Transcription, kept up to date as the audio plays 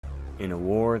in a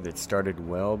war that started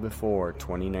well before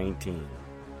 2019.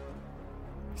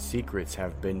 Secrets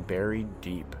have been buried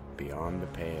deep beyond the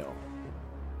pale.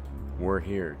 We're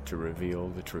here to reveal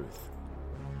the truth.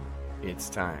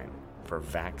 It's time for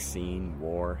Vaccine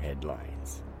War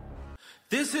Headlines.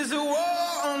 This is a war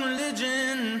on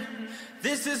religion.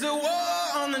 This is a war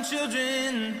on the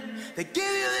children. They give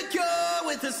you the cure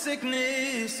with the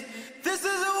sickness. This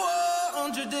is a war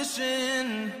on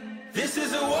tradition. This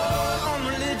is a war on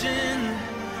religion.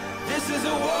 This is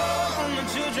a war on the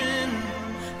children.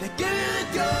 They give you the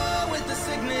cure with the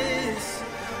sickness.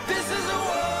 This is a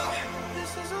war.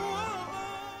 This is a war.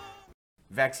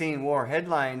 Vaccine War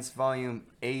Headlines, Volume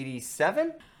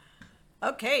 87.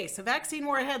 Okay, so Vaccine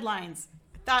War Headlines.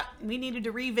 I thought we needed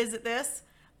to revisit this.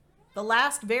 The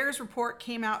last VAERS report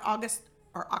came out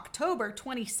October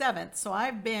 27th, so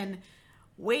I've been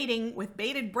waiting with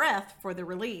bated breath for the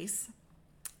release.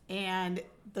 And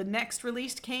the next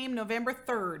release came November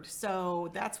 3rd,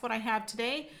 so that's what I have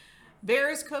today.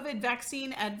 VAERS COVID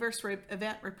Vaccine Adverse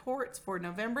Event Reports for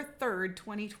November 3rd,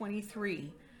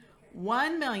 2023.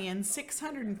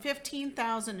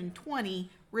 1,615,020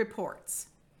 reports.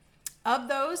 Of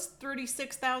those,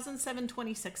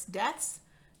 36,726 deaths,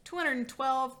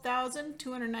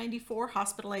 212,294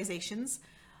 hospitalizations,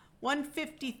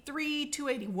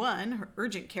 153,281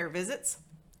 urgent care visits,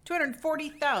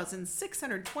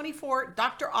 240,624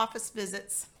 doctor office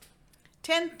visits,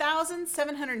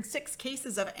 10,706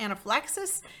 cases of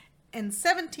anaphylaxis, and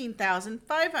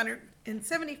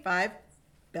 17,575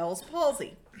 Bell's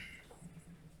palsy.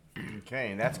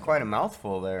 Okay, that's quite a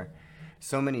mouthful there.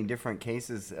 So many different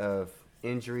cases of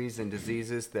injuries and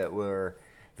diseases that were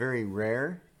very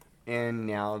rare, and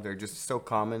now they're just so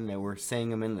common that we're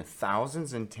seeing them in the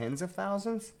thousands and tens of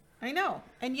thousands. I know,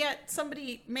 and yet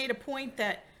somebody made a point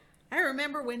that I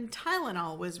remember when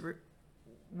Tylenol was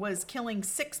killing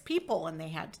 6 people and they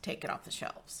had to take it off the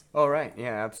shelves. Oh, right.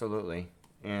 Yeah, absolutely.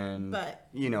 And, But,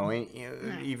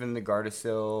 even the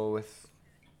Gardasil with,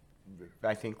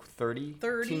 I think, 30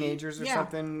 teenagers or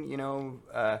something,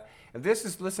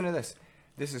 listen to this.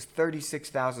 This is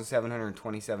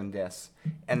 36,727 deaths,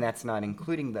 and that's not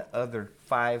including the other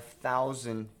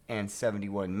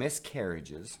 5,071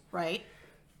 miscarriages. Right.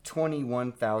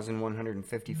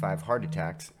 21,155 heart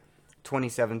attacks.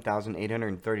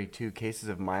 27,832 cases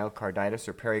of myocarditis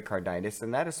or pericarditis,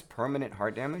 and that is permanent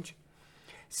heart damage.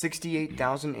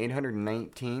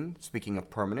 68,819, speaking of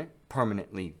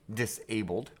permanently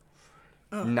disabled.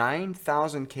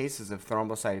 9,000 cases of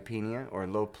thrombocytopenia or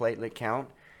low platelet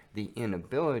count, the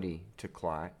inability to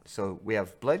clot. So we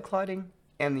have blood clotting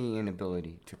and the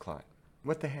inability to clot.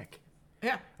 What the heck?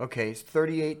 Yeah. Okay,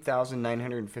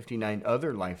 38,959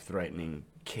 other life-threatening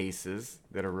cases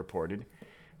that are reported.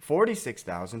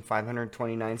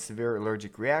 46,529 severe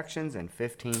allergic reactions, and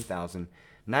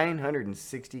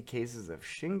 15,960 cases of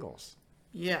shingles.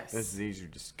 Yes. These are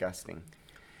disgusting.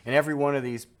 And every one of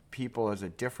these people is a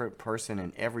different person,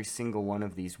 and every single one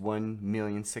of these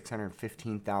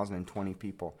 1,615,020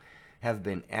 people have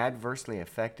been adversely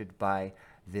affected by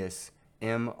this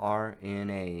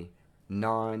mRNA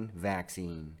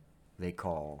non-vaccine they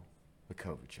call the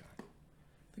COVID shot.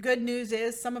 The good news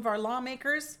is some of our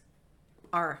lawmakers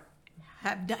have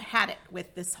had it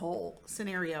with this whole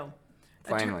scenario.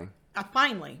 Finally.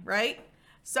 Finally, right?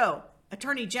 So,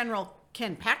 Attorney General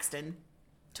Ken Paxton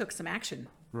took some action.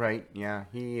 Right, yeah.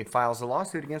 He files a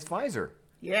lawsuit against Pfizer.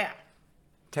 Yeah.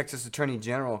 Texas Attorney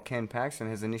General Ken Paxton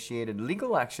has initiated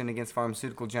legal action against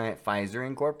pharmaceutical giant Pfizer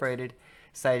Incorporated,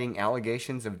 citing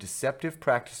allegations of deceptive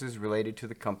practices related to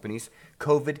the company's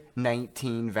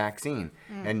COVID-19 vaccine.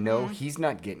 Mm-hmm. And no, he's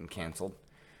not getting canceled.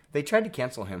 They tried to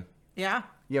cancel him. Yeah.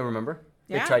 Yeah, remember?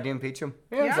 Yeah. They tried to impeach him.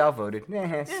 Yeah, he's outvoted.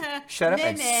 Shut up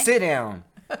and sit down.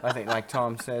 I think, like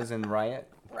Tom says in Riot.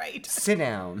 Right. Sit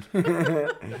down.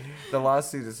 The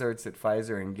lawsuit asserts that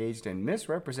Pfizer engaged in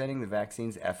misrepresenting the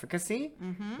vaccine's efficacy.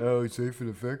 Mm-hmm. Oh, it's safe and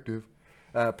effective.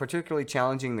 Particularly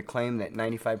challenging the claim that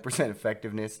 95%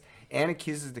 effectiveness, and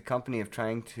accuses the company of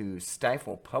trying to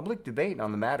stifle public debate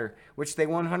on the matter, which they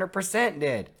 100%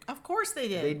 did. Of course they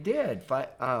did. They did.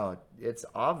 It's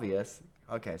obvious.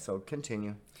 Okay, so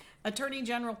continue. Attorney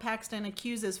General Paxton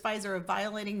accuses Pfizer of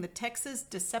violating the Texas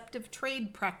Deceptive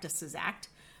Trade Practices Act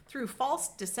through false,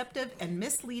 deceptive, and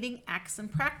misleading acts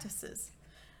and practices.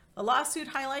 The lawsuit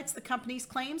highlights the company's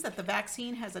claims that the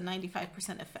vaccine has a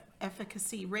 95%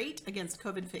 efficacy rate against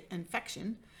COVID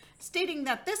infection, stating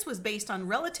that this was based on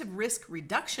relative risk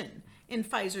reduction in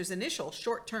Pfizer's initial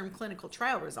short-term clinical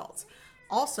trial results.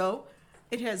 Also,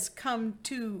 it has come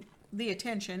to the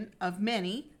attention of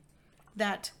many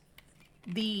that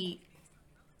the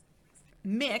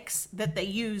mix that they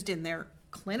used in their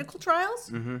clinical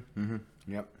trials.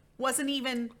 Yep. Wasn't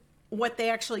even what they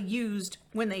actually used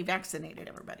when they vaccinated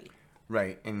everybody.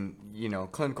 Right. And,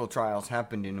 clinical trials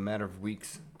happened in a matter of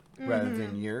weeks rather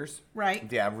than years. Right.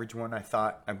 The average one,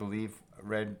 I believe,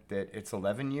 read that it's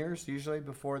 11 years usually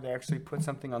before they actually put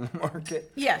something on the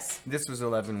market. Yes. This was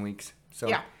 11 weeks. So,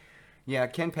 Yeah. Yeah,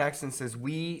 Ken Paxton says,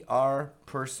 we are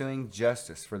pursuing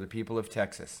justice for the people of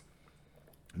Texas.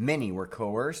 Many were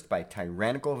coerced by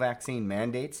tyrannical vaccine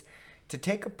mandates to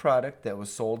take a product that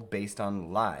was sold based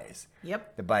on lies.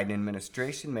 Yep. The Biden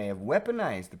administration may have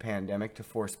weaponized the pandemic to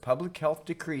force public health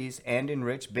decrees and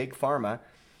enrich big pharma,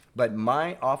 but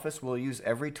my office will use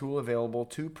every tool available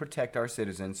to protect our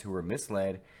citizens who were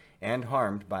misled and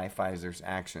harmed by Pfizer's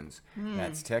actions.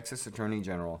 That's Texas Attorney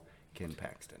General Ken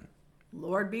Paxton.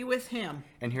 Lord be with him.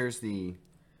 And here's the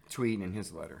tweet in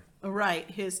his letter. Right.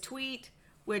 His tweet,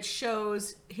 which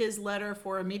shows his letter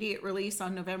for immediate release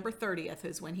on November 30th,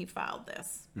 is when he filed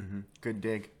this. Good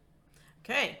dig.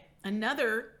 Okay.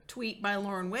 Another tweet by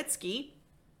Lauren Witzke.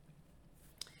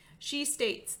 She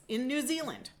states, in New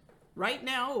Zealand, right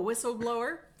now, a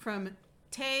whistleblower from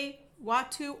Te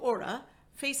Watu Ora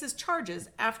faces charges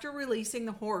after releasing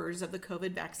the horrors of the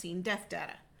COVID vaccine death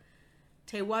data.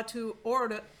 Te Watu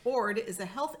Ord is a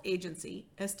health agency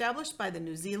established by the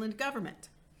New Zealand government.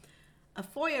 A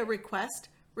FOIA request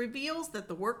reveals that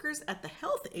the workers at the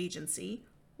health agency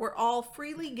were all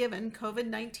freely given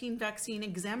COVID-19 vaccine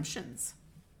exemptions.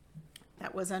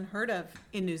 That was unheard of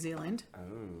in New Zealand.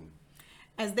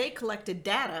 As they collected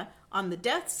data on the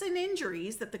deaths and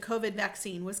injuries that the COVID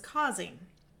vaccine was causing.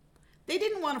 They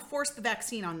didn't want to force the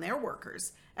vaccine on their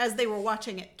workers, as they were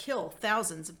watching it kill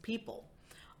thousands of people.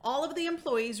 All of the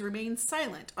employees remained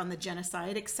silent on the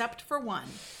genocide except for one.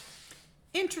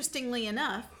 Interestingly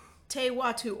enough, Te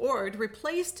Watu Ord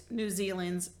replaced New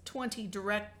Zealand's 20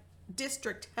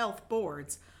 district health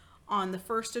boards on the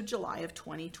 1st of July of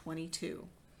 2022.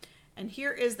 And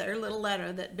here is their little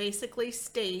letter that basically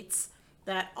states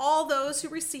that all those who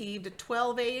received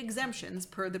 12A exemptions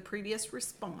per the previous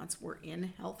response were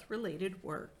in health-related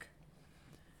work.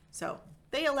 So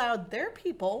they allowed their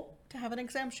people to have an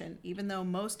exemption, even though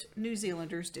most New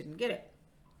Zealanders didn't get it.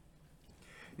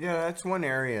 Yeah, that's one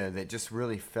area that just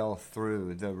really fell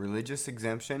through. The religious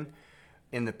exemption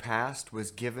in the past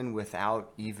was given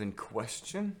without even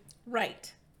question.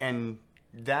 Right. And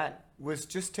that was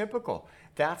just typical.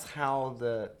 That's how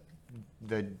the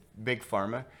big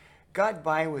pharma got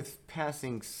by with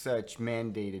passing such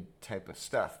mandated type of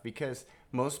stuff, because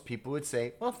most people would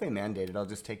say, well, if they mandate it, I'll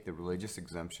just take the religious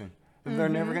exemption. And they're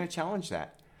never going to challenge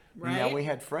that. Right. Now, we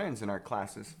had friends in our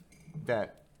classes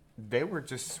that they were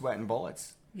just sweating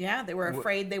bullets. Yeah, they were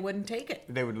afraid they wouldn't take it.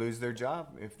 They would lose their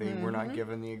job if they were not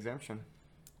given the exemption.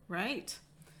 Right.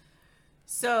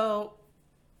 So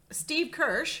Steve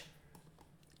Kirsch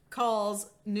calls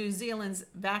New Zealand's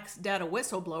Vax data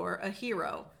whistleblower a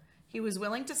hero. He was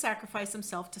willing to sacrifice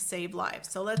himself to save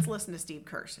lives. So let's listen to Steve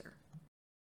Kirsch here.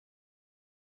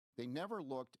 They never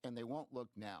looked, and they won't look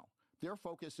now. Their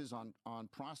focus is on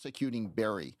prosecuting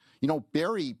Berry. You know,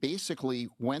 Berry basically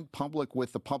went public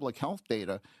with the public health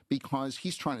data because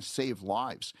he's trying to save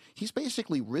lives. He's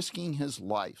basically risking his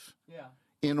life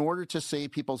in order to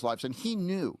save people's lives. And he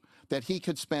knew that he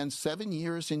could spend 7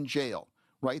 years in jail,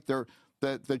 right?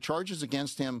 The charges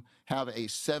against him have a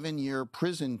 7-year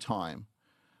prison time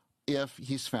if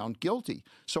he's found guilty.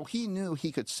 So he knew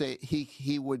he could say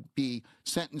he would be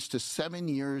sentenced to 7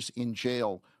 years in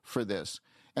jail for this.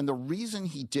 And the reason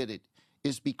he did it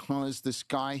is because this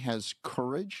guy has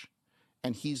courage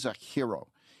and he's a hero.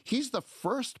 He's the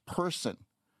first person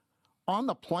on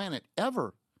the planet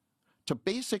ever to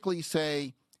basically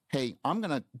say, hey, I'm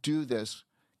going to do this,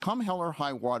 come hell or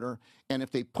high water, and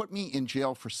if they put me in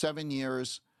jail for 7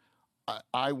 years,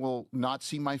 I will not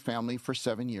see my family for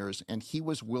 7 years. And he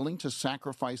was willing to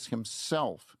sacrifice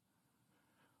himself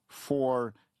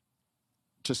to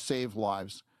save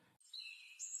lives.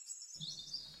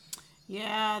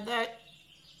 Yeah, that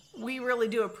we really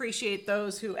do appreciate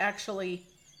those who actually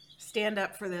stand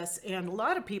up for this. And a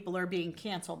lot of people are being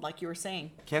canceled, like you were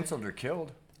saying. Canceled or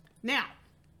killed. Now,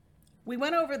 we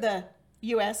went over the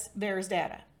U.S. VAERS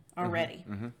data already.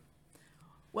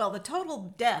 Well, the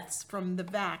total deaths from the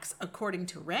vax, according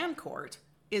to Rancourt,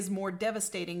 is more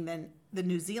devastating than the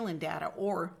New Zealand data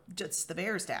or just the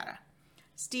VAERS data.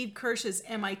 Steve Kirsch's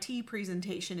MIT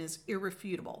presentation is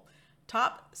irrefutable.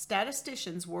 Top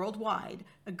statisticians worldwide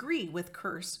agree with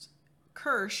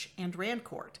Kirsch and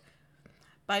Rancourt.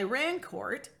 By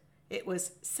Rancourt, it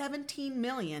was 17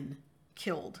 million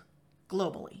killed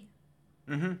globally.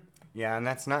 Yeah, and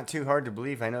that's not too hard to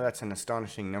believe. I know that's an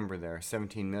astonishing number there,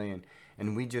 17 million.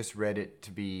 And we just read it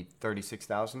to be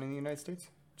 36,000 in the United States?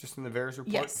 Just in the VAERS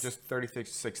report? Yes. Just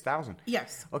 36,000.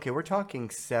 Yes. Okay, we're talking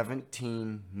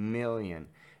 17 million.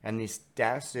 And these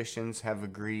statisticians have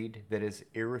agreed that is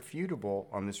irrefutable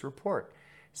on this report.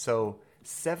 So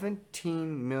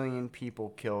 17 million people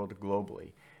killed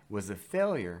globally was a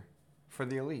failure for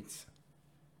the elites.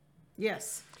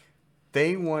 Yes.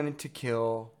 They wanted to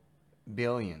kill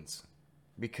billions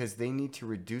because they need to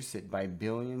reduce it by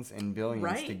billions and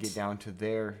billions to get down to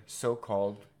their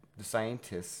so-called, the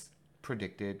scientists'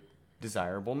 predicted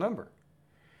desirable number.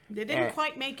 They didn't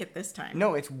quite make it this time.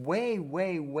 No, it's way,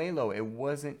 way, way low. It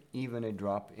wasn't even a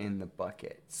drop in the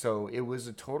bucket. So it was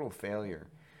a total failure.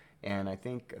 And I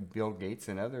think Bill Gates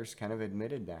and others kind of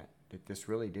admitted that this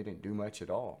really didn't do much at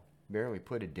all. Barely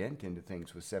put a dent into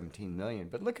things with 17 million.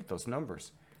 But look at those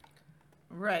numbers.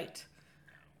 Right.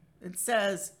 It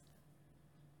says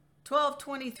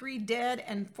 1,223 dead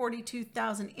and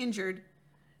 42,000 injured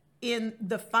in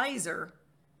the Pfizer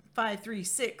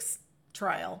 536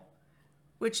 trial,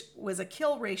 which was a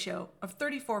kill ratio of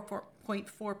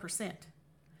 34.4%.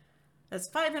 That's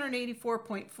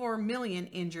 584.4 million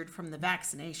injured from the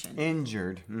vaccination.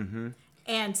 Injured. Mm-hmm.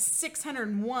 And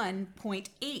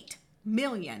 601.8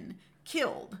 million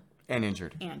killed. And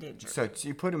injured. So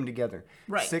you put them together.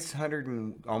 Right. 600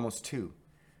 and almost 2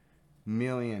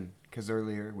 million, because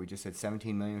earlier we just said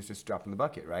 17 million was just dropping the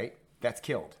bucket, right? That's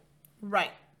killed.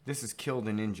 Right. This is killed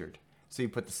and injured. So you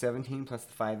put the 17 plus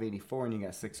the 584 and you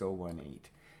got 6018.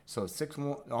 So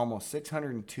almost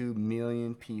 602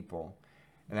 million people,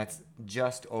 and that's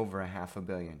just over 500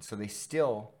 million. So they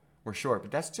still were short,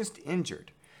 but that's just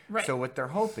injured. Right. So what they're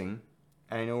hoping,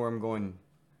 and I know where I'm going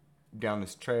down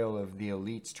this trail of the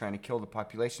elites trying to kill the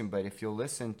population, but if you'll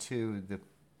listen to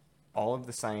all of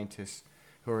the scientists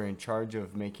who are in charge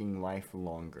of making life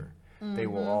longer, they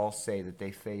will all say that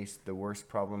they face the worst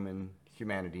problem in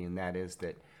humanity, and that is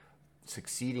that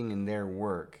succeeding in their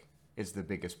work is the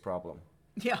biggest problem.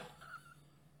 Yeah.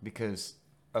 Because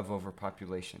of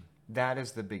overpopulation. That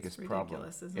is the biggest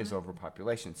problem, is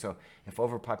overpopulation. So if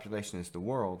overpopulation is the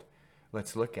world,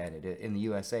 let's look at it. In the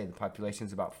USA, the population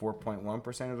is about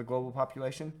 4.1% of the global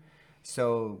population.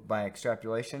 So by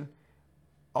extrapolation,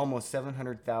 almost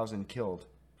 700,000 killed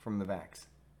from the vax.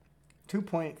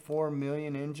 2.4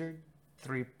 million injured,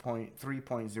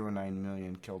 3.09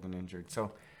 million killed and injured.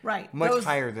 So much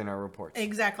higher than our reports.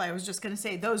 Exactly. I was just going to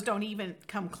say, those don't even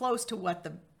come close to what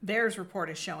the VAERS report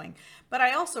is showing. But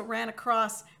I also ran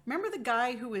across, remember the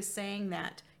guy who was saying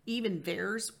that even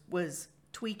VAERS was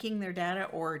tweaking their data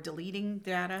or deleting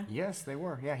data? Yes, they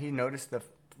were. Yeah, he noticed the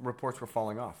reports were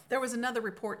falling off. There was another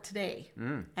report today,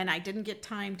 and I didn't get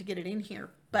time to get it in here,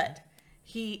 but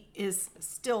he is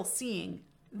still seeing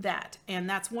that. And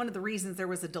that's one of the reasons there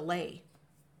was a delay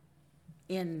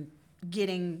in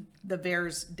getting the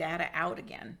VAERS data out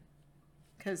again,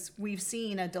 because we've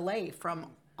seen a delay from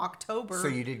October. So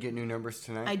you did get new numbers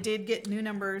tonight? I did get new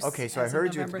numbers. Okay, so I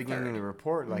heard you at the beginning of the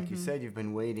report, like you said, you've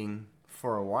been waiting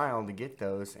for a while to get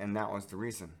those, and that was the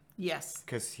reason. Yes.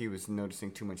 Because he was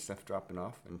noticing too much stuff dropping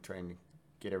off and trying to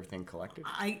get everything collected.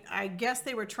 I guess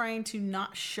they were trying to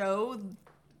not show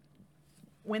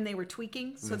when they were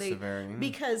tweaking, so the severity.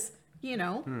 Because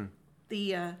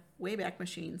the Wayback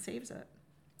Machine saves it.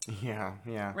 Yeah.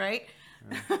 Right?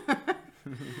 Yeah.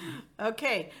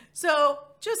 Okay, so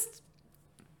just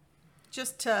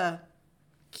to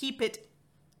keep it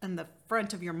in the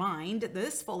front of your mind,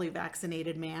 this fully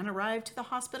vaccinated man arrived to the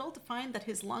hospital to find that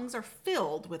his lungs are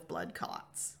filled with blood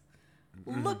clots.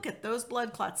 Look at those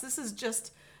blood clots. This is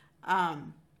just a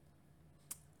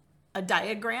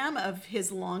diagram of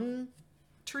his lung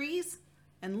trees,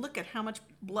 and look at how much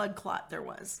blood clot there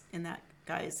was in that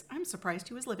guy's. I'm surprised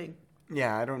he was living.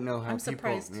 Yeah, I don't know how I'm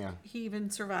surprised he even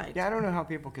survived. Yeah, I don't know how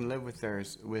people can live with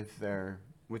those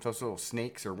little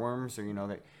snakes or worms, or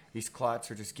that these clots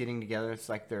are just getting together. It's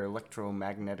like they're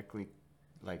electromagnetically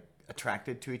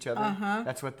attracted to each other.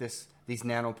 That's what these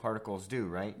nanoparticles do,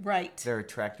 right? Right. They're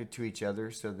attracted to each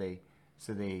other, so they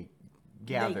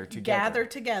gather together. Gather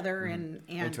together and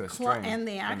into a string, and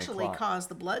they actually cause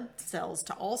the blood cells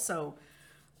to also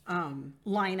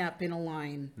line up in a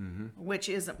line, which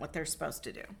isn't what they're supposed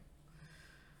to do.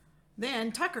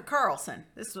 Then Tucker Carlson.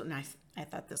 This one I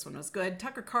thought this one was good.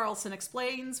 Tucker Carlson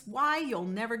explains why you'll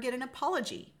never get an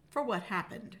apology for what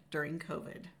happened during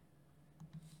COVID.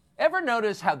 Ever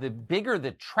notice how the bigger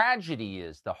the tragedy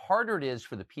is, the harder it is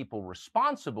for the people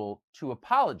responsible to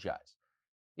apologize?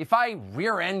 If I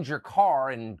rear-end your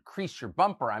car and crease your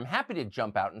bumper, I'm happy to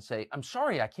jump out and say, I'm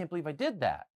sorry, I can't believe I did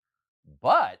that.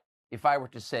 But if I were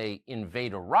to say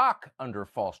invade Iraq under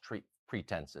false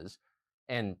pretenses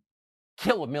and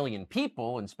kill 1 million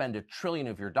people and spend $1 trillion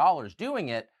of your dollars doing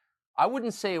it, I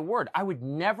wouldn't say a word. I would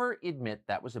never admit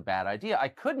that was a bad idea. I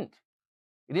couldn't.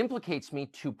 It implicates me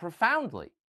too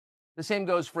profoundly. The same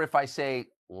goes for if I say,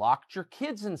 locked your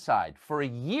kids inside for a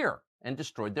year and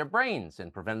destroyed their brains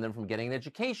and prevented them from getting an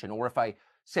education. Or if I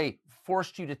say,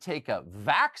 forced you to take a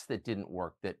vax that didn't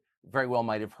work that very well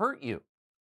might have hurt you.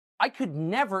 I could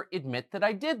never admit that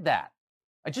I did that.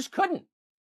 I just couldn't.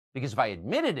 Because if I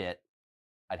admitted it,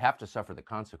 I'd have to suffer the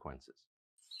consequences.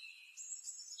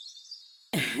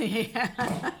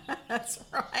 Yeah, that's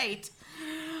right.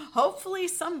 Hopefully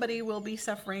somebody will be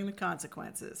suffering the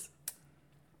consequences.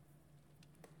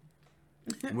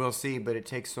 We'll see, but it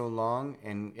takes so long,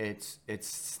 and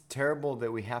it's terrible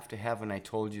that we have to have an "I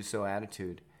told you so"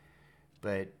 attitude.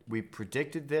 But we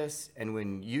predicted this, and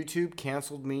when YouTube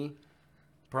canceled me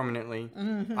permanently,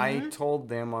 I told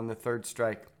them on the third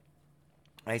strike,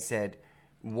 I said,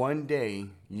 one day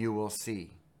you will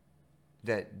see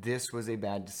that this was a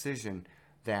bad decision,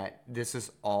 that this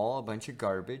is all a bunch of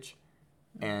garbage,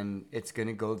 and it's going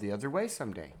to go the other way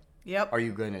someday. Yep. Are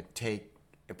you going to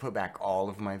put back all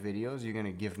of my videos? You're going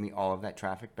to give me all of that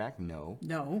traffic back? No.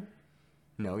 No.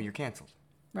 No, you're canceled.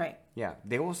 Right. Yeah,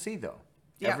 they will see, though.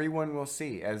 Yeah. Everyone will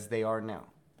see, as they are now,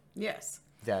 Yes.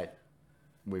 that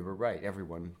we were right.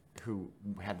 Everyone who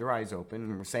had their eyes open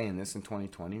and were saying this in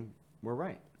 2020 were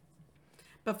right.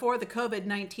 Before the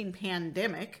COVID-19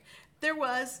 pandemic, there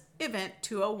was Event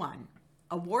 201,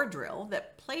 a war drill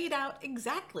that played out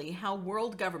exactly how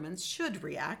world governments should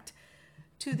react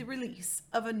to the release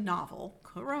of a novel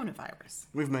coronavirus.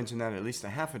 We've mentioned that at least a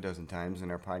half a dozen times in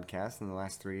our podcast in the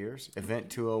last 3 years. Event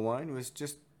 201 was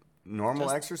just normal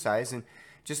exercise. And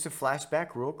just to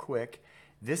flashback real quick,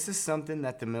 this is something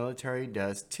that the military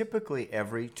does typically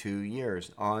every 2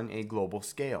 years on a global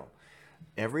scale.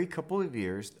 Every couple of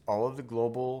years, all of the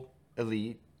global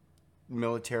elite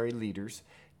military leaders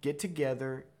get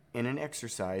together in an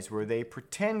exercise where they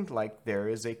pretend like there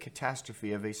is a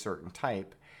catastrophe of a certain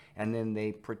type, and then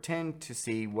they pretend to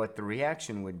see what the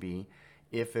reaction would be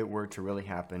if it were to really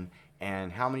happen,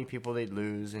 and how many people they'd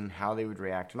lose, and how they would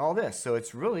react, and all this. So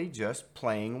it's really just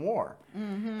playing war.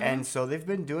 And so they've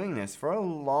been doing this for a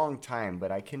long time,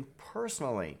 but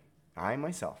I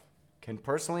myself can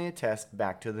personally attest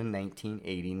back to the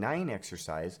 1989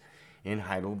 exercise in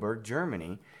Heidelberg,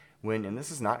 Germany, when, and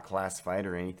this is not classified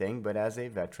or anything, but as a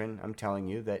veteran, I'm telling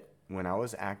you that when I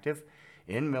was active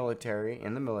in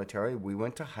the military, we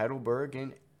went to Heidelberg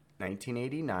in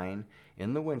 1989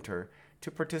 in the winter to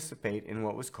participate in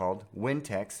what was called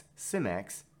Wintex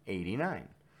Simex 89.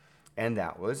 And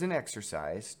that was an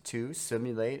exercise to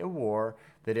simulate a war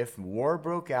that if war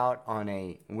broke out on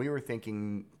we were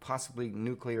thinking possibly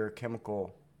nuclear,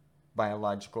 chemical,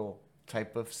 biological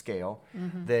type of scale,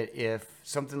 that if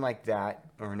something like that,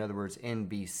 or in other words,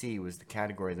 NBC was the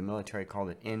category, the military called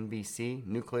it NBC,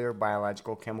 nuclear,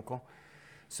 biological, chemical.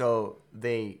 So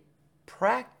they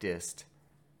practiced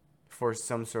for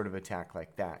some sort of attack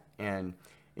like that. And,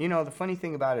 you know, the funny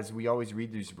thing about it is we always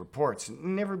read these reports,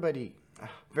 and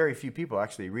very few people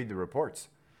actually read the reports.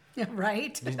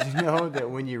 Right? Did you know that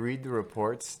when you read the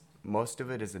reports, most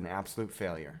of it is an absolute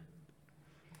failure?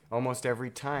 Almost every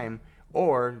time.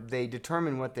 Or they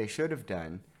determine what they should have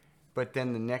done, but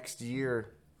then the next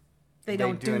year they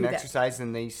don't do an that. exercise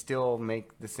and they still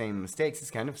make the same mistakes. It's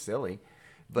kind of silly.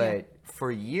 But for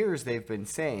years they've been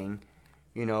saying,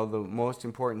 you know, the most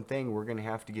important thing we're going to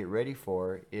have to get ready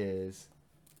for is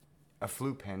a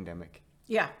flu pandemic.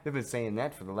 Yeah. They've been saying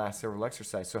that for the last several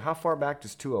exercises. So how far back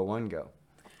does 201 go?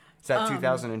 Is that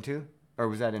 2002? Or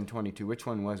was that in 22? Which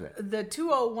one was it? The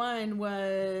 201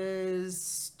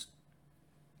 was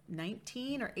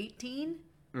 19 or 18.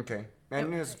 Okay.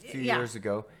 And it was a few years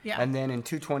ago. Yeah. And then in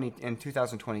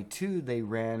 2022, they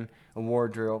ran a war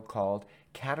drill called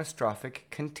Catastrophic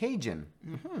Contagion.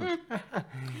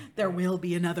 There will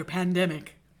be another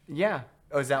pandemic. Yeah.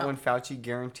 Oh, is that when Fauci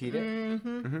guaranteed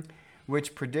it?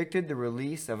 Which predicted the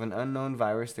release of an unknown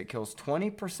virus that kills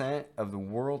 20% of the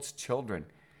world's children.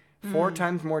 4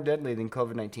 times more deadly than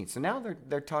COVID-19. So now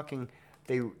they're talking,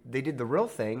 they did the real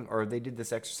thing, or they did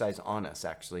this exercise on us,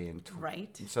 actually.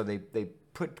 Right. So they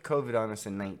put COVID on us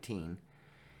in 19,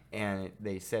 and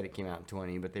they said it came out in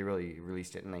 20, but they really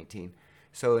released it in 19.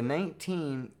 So in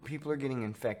 19, people are getting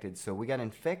infected. So we got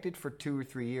infected for 2 or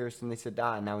 3 years, and they said,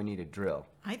 now we need a drill.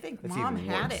 I think That's Mom even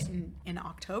had worse. it in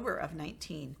October of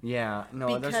 19. Yeah,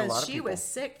 no, there's a lot of Because she people. was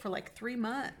sick for like 3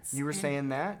 months. You were saying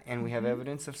that, and we have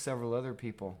evidence of several other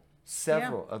people.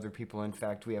 Other people. In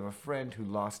fact, we have a friend who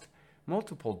lost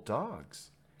multiple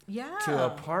dogs to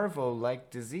a parvo-like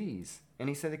disease. And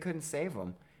he said they couldn't save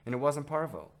them, and it wasn't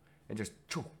parvo. It just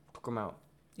took them out.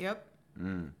 Yep.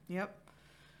 Yep.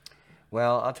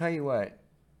 Well, I'll tell you what.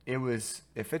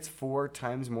 If it's 4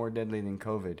 times more deadly than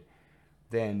COVID,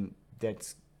 then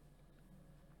that's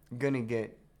going to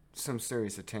get some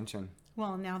serious attention.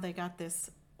 Well, now they got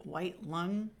this white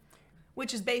lung,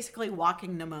 which is basically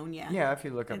walking pneumonia. Yeah, if you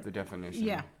look up the definition.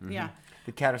 Yeah, yeah.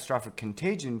 The catastrophic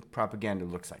contagion propaganda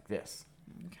looks like this.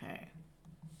 Okay.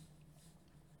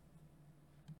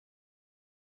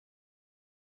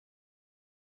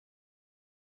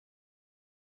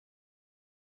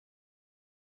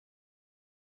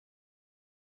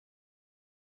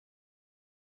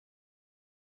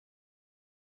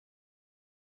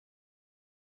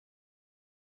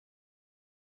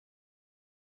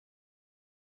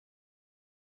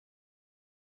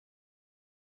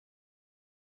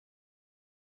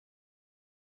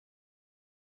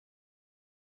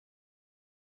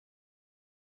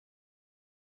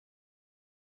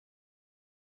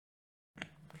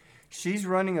 She's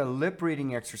running a lip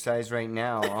reading exercise right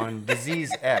now on disease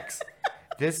X.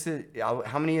 This is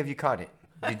how many of you caught it?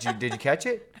 Did you catch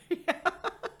it?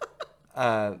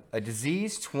 Yeah. A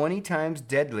disease 20 times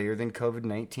deadlier than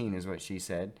COVID-19 is what she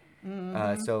said.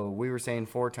 So we were saying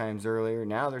 4 times earlier.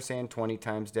 Now they're saying 20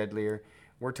 times deadlier.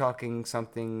 We're talking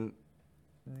something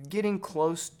getting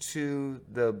close to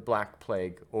the Black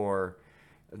Plague, or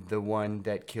the one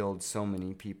that killed so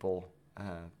many people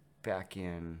back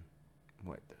in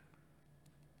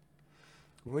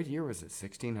what year was it?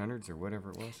 1600s or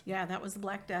whatever it was? Yeah, that was the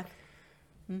Black Death.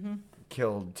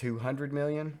 Killed 200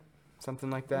 million, something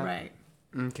like that? Right.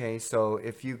 Okay, so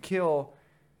if you kill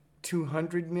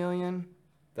 200 million,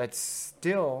 that's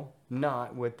still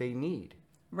not what they need.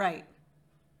 Right.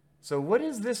 So what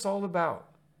is this all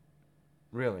about?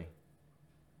 Really?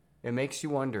 It makes you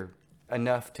wonder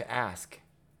enough to ask,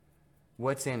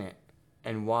 what's in it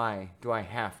and why do I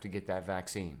have to get that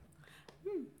vaccine?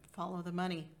 Follow the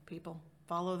money, people.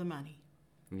 Follow the money.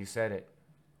 You said it.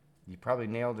 You probably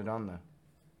nailed it on the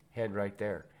head right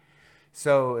there.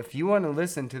 So if you want to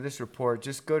listen to this report,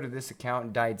 just go to this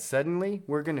account, Died Suddenly.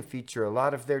 We're going to feature a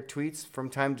lot of their tweets from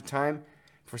time to time.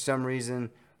 For some reason,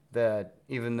 that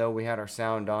even though we had our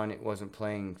sound on, it wasn't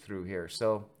playing through here.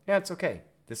 So yeah, it's okay.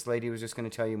 This lady was just going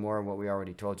to tell you more of what we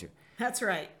already told you. That's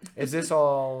right. Is this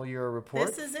all your report?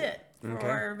 This is it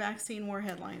for vaccine war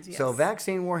headlines, yes. So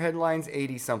vaccine war headlines,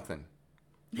 80-something.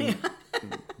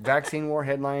 Vaccine war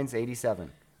headlines,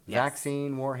 87. Yes.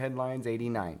 Vaccine war headlines,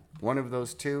 89. One of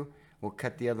those two, we'll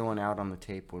cut the other one out on the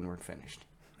tape when we're finished.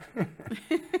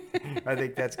 I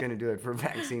think that's going to do it for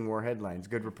vaccine war headlines.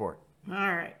 Good report. All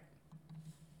right.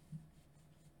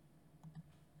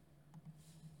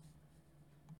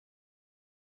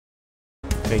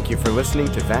 Thank you for listening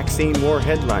to Vaccine War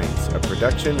Headlines, a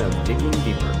production of Digging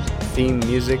Deeper. Theme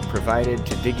music provided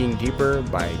to Digging Deeper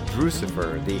by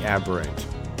Drucifer the Aberrant.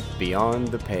 Beyond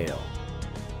the Pale.